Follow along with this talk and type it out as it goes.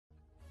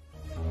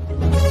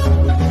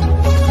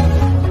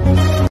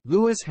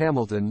Lewis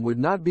Hamilton would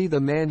not be the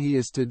man he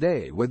is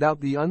today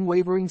without the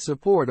unwavering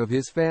support of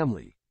his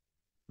family.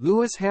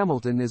 Lewis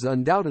Hamilton is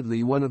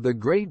undoubtedly one of the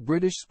great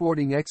British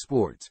sporting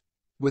exports,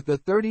 with the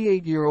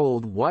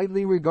 38-year-old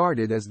widely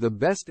regarded as the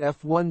best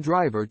F1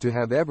 driver to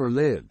have ever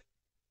lived.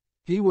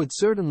 He would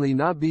certainly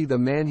not be the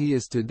man he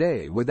is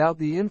today without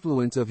the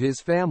influence of his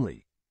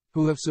family,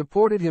 who have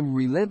supported him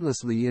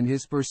relentlessly in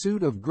his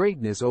pursuit of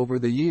greatness over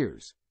the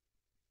years.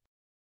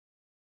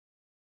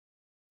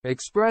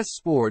 Express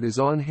Sport is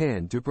on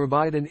hand to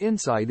provide an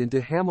insight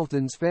into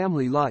Hamilton's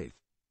family life,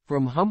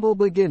 from humble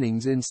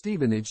beginnings in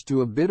Stevenage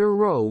to a bitter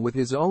row with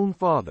his own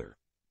father.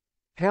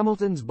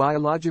 Hamilton's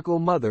biological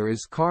mother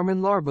is Carmen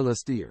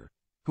Larbalasteer,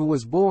 who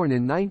was born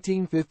in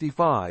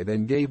 1955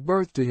 and gave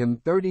birth to him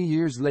 30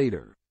 years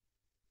later.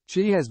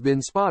 She has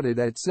been spotted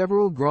at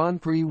several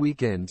Grand Prix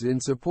weekends in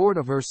support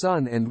of her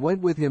son and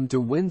went with him to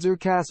Windsor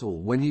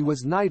Castle when he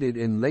was knighted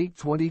in late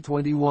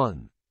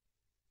 2021.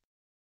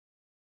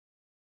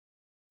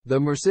 The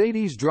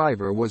Mercedes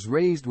driver was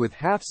raised with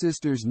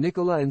half-sisters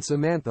Nicola and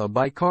Samantha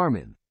by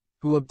Carmen,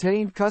 who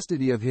obtained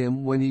custody of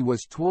him when he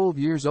was 12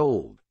 years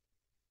old.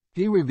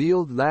 He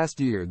revealed last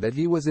year that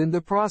he was in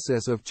the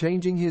process of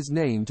changing his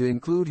name to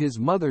include his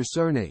mother's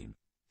surname,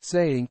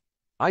 saying,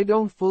 "I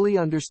don't fully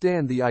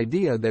understand the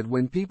idea that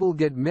when people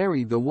get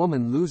married the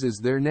woman loses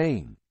their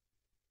name.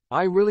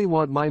 I really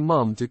want my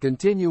mum to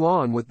continue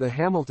on with the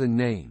Hamilton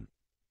name."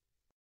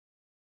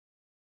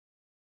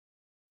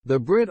 The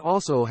Brit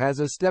also has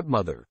a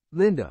stepmother,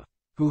 Linda,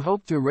 who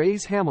helped to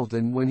raise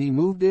Hamilton when he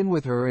moved in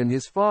with her and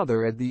his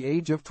father at the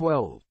age of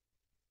 12.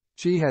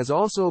 She has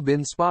also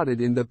been spotted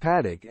in the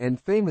paddock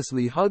and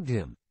famously hugged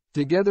him,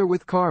 together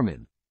with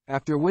Carmen,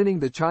 after winning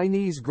the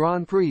Chinese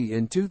Grand Prix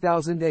in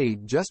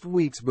 2008 just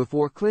weeks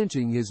before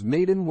clinching his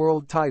maiden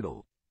world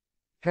title.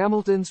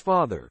 Hamilton's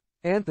father,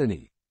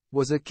 Anthony,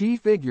 was a key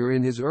figure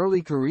in his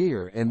early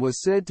career and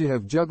was said to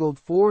have juggled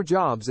 4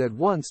 jobs at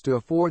once to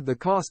afford the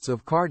costs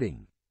of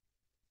karting.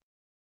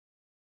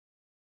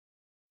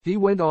 He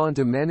went on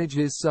to manage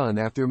his son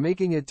after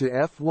making it to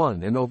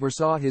F1 and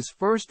oversaw his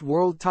first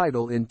world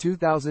title in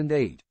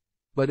 2008.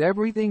 But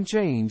everything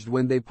changed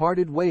when they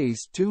parted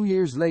ways 2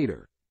 years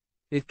later.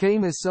 It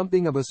came as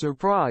something of a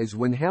surprise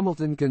when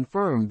Hamilton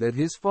confirmed that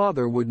his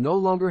father would no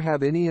longer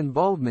have any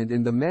involvement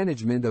in the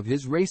management of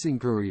his racing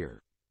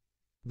career.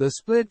 The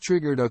split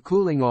triggered a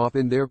cooling off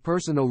in their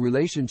personal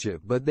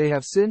relationship, but they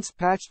have since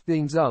patched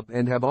things up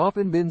and have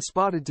often been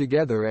spotted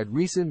together at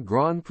recent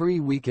Grand Prix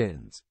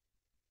weekends.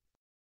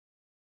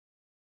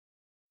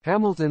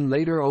 Hamilton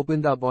later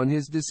opened up on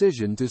his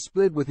decision to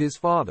split with his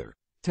father,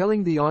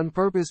 telling the On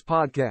Purpose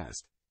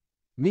podcast,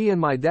 "Me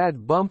and my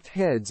dad bumped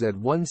heads at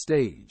one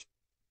stage.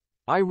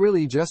 I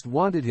really just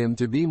wanted him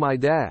to be my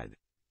dad.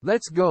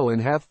 Let's go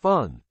and have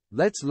fun,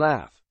 let's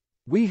laugh.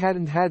 We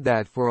hadn't had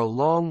that for a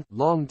long,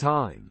 long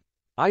time.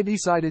 I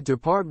decided to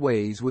part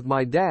ways with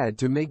my dad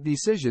to make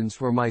decisions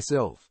for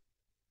myself.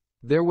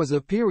 There was a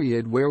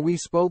period where we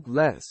spoke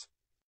less.